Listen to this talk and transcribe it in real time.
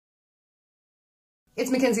It's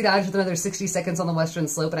Mackenzie Dodge with another 60 Seconds on the Western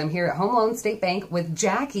Slope, and I'm here at Home Loan State Bank with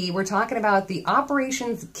Jackie. We're talking about the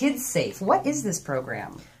Operations Kids Safe. What is this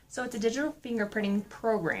program? So it's a digital fingerprinting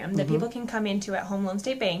program that people can come into at Home Loan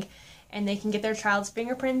State Bank, and they can get their child's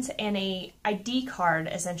fingerprints and a ID card,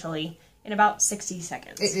 essentially, in about 60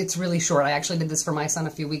 seconds. It's really short. I actually did this for my son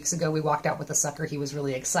a few weeks ago. We walked out with a sucker. He was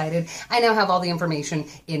really excited. I now have all the information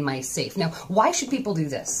in my safe. Now, why should people do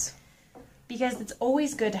this? Because it's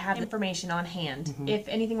always good to have information on hand. If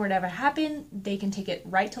anything were to ever happen, they can take it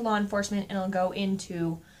right to law enforcement and it'll go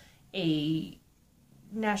into a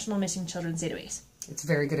National Missing Children's database. It's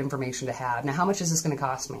very good information to have. Now, how much is this going to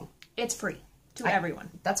cost me? It's free to everyone.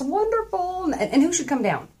 That's wonderful. And who should come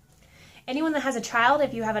down? Anyone that has a child,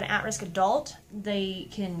 if you have an at-risk adult, they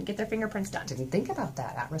can get their fingerprints done. Didn't think about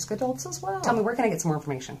that. At-risk adults as well. Tell me, where can I get some more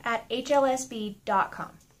information? At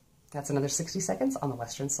hlsb.com. That's another 60 Seconds on the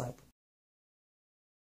Western Slope.